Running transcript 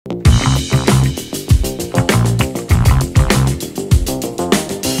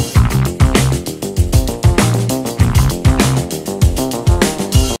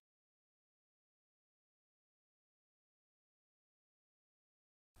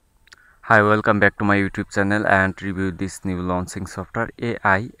Hi, welcome back to my YouTube channel and review this new launching software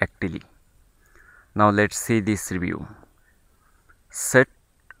AIACTLY. Now let's see this review. Set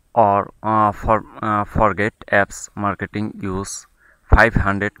or forget apps marketing use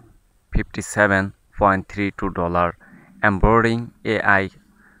 $557.32 embroidering AI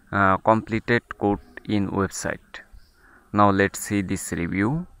completed code in website. Now let's see this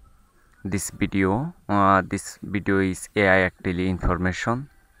review. This video is AIACTLY information,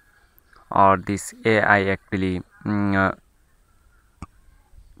 or this AIACTLY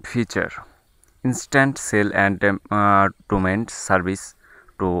feature instant sale and domain service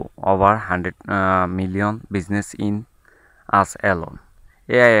to over 100 million business in us alone.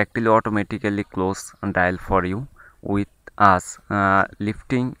 AIACTLY automatically close dial for you with us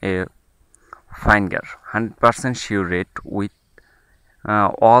lifting a finger. 100% sure rate with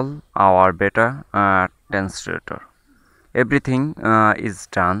all our beta translator. Everything is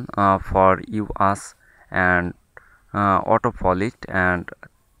done for you, us, and Autopilot, and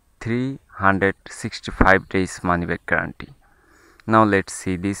 365 days money back guarantee. Now let's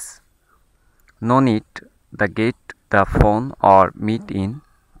see this. No need the get the phone or meet in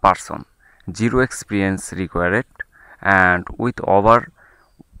person. Zero experience required, and with over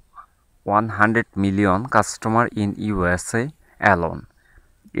 100 million customer in USA alone.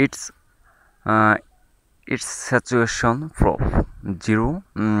 It's situation proof. Zero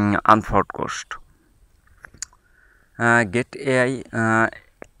unfought cost. Get AIACTLY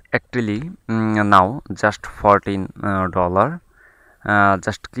now just $14.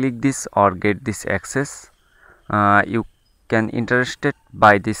 Just click this or get this access. You can interested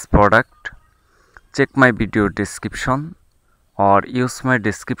by this product. Check my video description or use my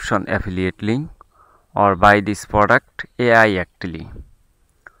description affiliate link, or buy this product AIACTLY,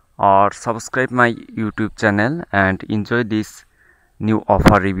 or subscribe my YouTube channel and enjoy this new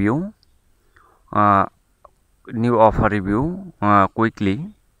offer review.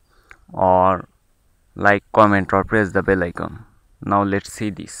 Quickly, or like, comment, or press the bell icon. Now let's see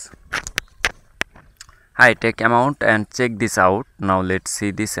this. High tech amount, and check this out. Now let's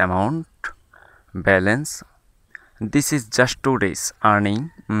see this amount balance. This is just 2 days earning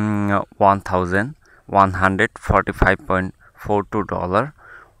 $1,145.42.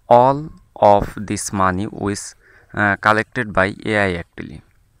 All of this money was collected by AIACTLY.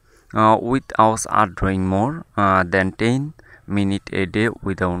 With us are doing more than 10 minutes a day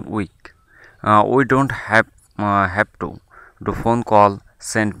within week. We don't have to do phone call,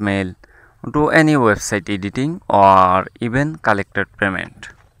 send mail, do any website editing, or even collected payment.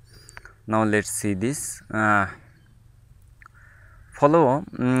 Now let's see this. Follow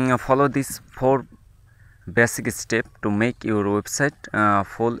these 4 basic steps to make your website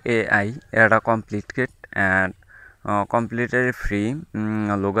full AI era completed and completely free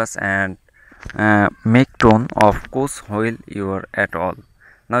logos and make tone of course while you are at all.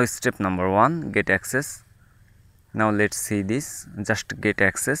 Now step number 1, get access. Now let's see this. Just get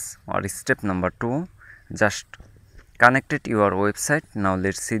access. Or step number 2, just connected your website. Now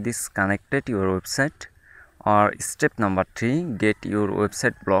let's see this, connected your website. Or step number 3, get your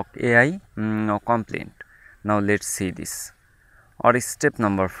website block AI complaint. Now let's see this. Or step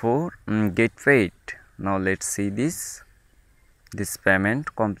number 4, get paid. Now let's see this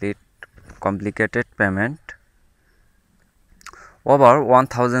payment, complicated payment. Over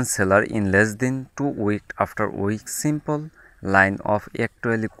 1000 seller in less than 2 weeks after week, simple line of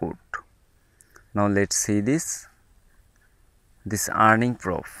AIACTLY code. Now let's see this earning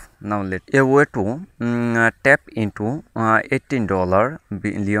proof. Now a way to tap into $18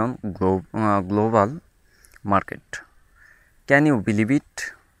 billion global market. Can you believe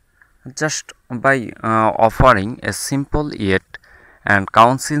it? Just by offering a simple yet and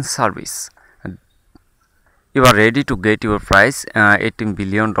counting service, you are ready to get your price $18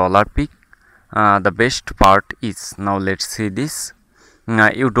 billion peak. The best part is, now let's see this,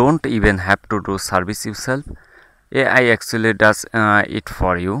 you don't even have to do service yourself. AIACTLY does it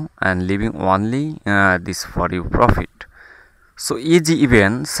for you, and leaving only this for you profit. So easy,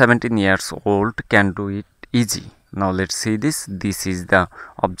 even 17 years old can do it easy. Now let's see this. This is the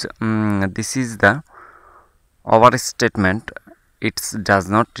overstatement. It does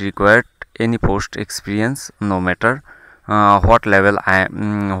not require any post experience, no matter what level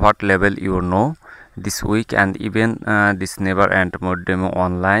you know this week, and even this never end mode demo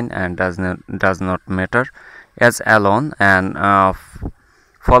online, and does not matter as alone and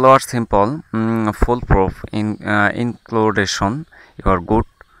follower simple foolproof in inclusion. You are good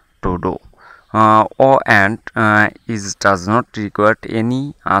to do. It does not require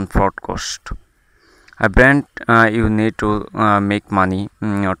any upfront cost. a brand you need to make money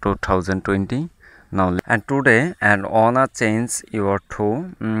 2020 now. And today and wanna change your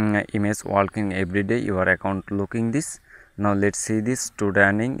image working every day, your account looking this. Now let's see this today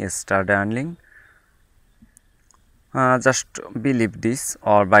earning start earning. Just believe this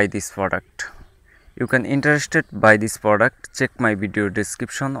or buy this product. You can interested by this product, check my video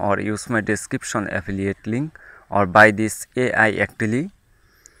description or use my description affiliate link or buy this AIACTLY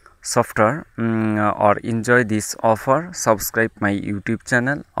software or enjoy this offer. Subscribe my YouTube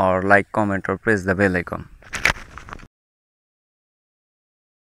channel or like, comment or press the bell icon.